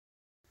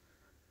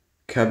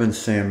Kevin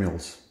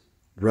Samuels,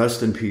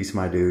 rest in peace,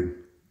 my dude.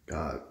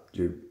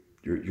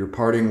 Your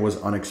parting was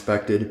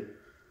unexpected.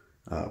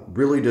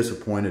 Really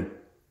disappointed.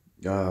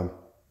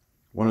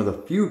 One of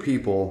the few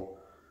people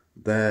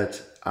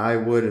that I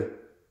would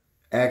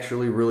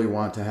actually really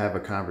want to have a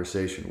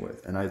conversation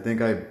with. And I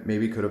think I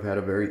maybe could have had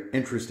a very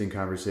interesting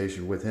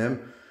conversation with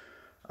him.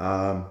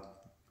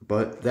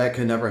 But that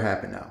can never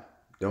happen now.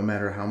 Don't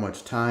matter how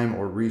much time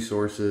or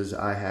resources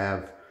I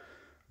have,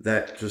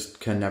 that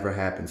just can never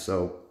happen.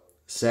 So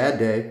sad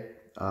day.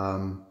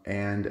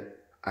 And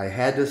I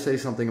had to say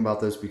something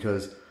about this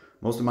because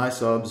most of my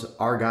subs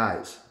are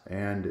guys.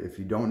 And if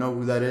you don't know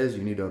who that is,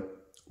 you need to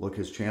look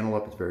his channel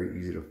up. It's very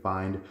easy to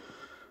find.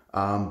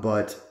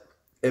 But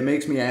it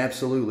makes me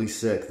absolutely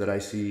sick that I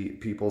see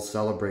people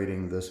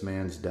celebrating this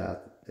man's death.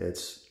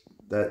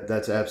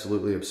 That's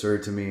absolutely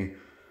absurd to me.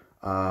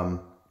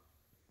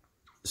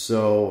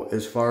 So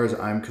as far as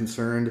I'm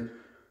concerned,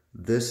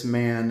 this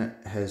man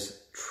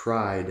has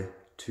tried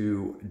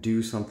to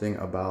do something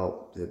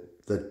about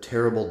the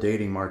terrible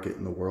dating market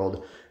in the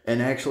world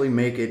and actually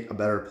make it a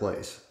better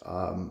place.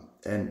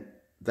 And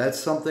that's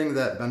something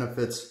that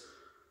benefits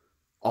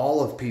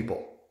all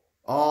people.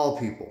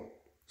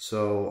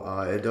 So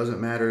it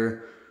doesn't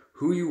matter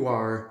who you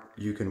are,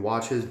 you can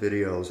watch his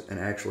videos and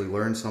actually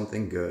learn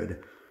something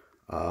good.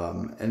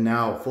 And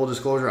now, full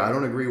disclosure, I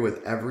don't agree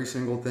with every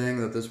single thing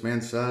that this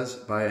man says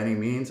by any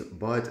means,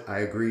 but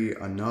I agree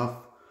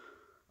enough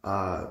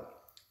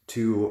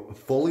to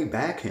fully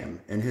back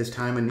him in his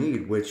time of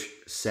need, which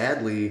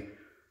sadly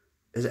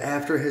is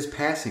after his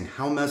passing.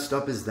 How messed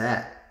up is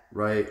that,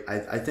 right?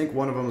 I think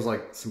one of them was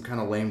like some kind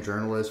of lame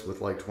journalist with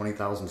like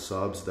 20,000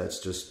 subs that's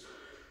just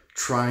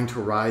trying to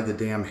ride the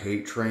damn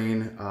hate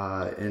train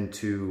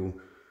into,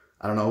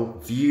 I don't know,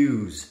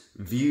 views.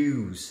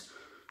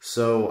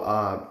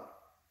 So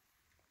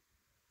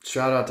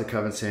shout out to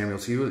Kevin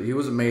Samuels. He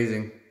was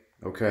amazing.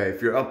 Okay,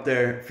 if you're up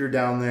there, if you're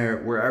down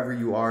there, wherever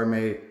you are,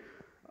 mate,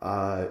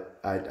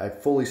 I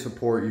fully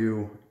support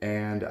you,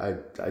 and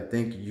I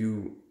think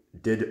you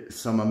did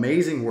some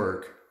amazing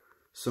work,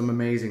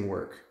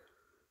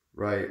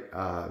 right?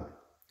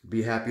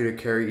 Be happy to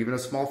carry even a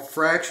small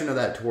fraction of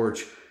that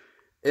torch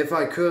if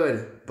I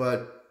could,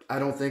 but I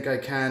don't think I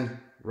can,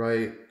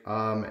 right?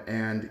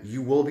 And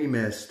you will be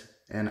missed,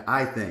 and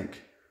I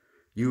think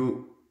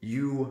you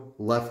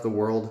left the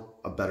world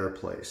a better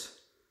place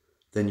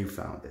than you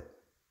found it.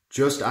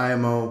 Just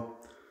IMO.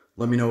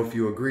 Let me know if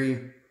you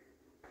agree.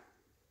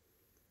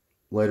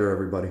 Later,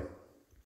 everybody.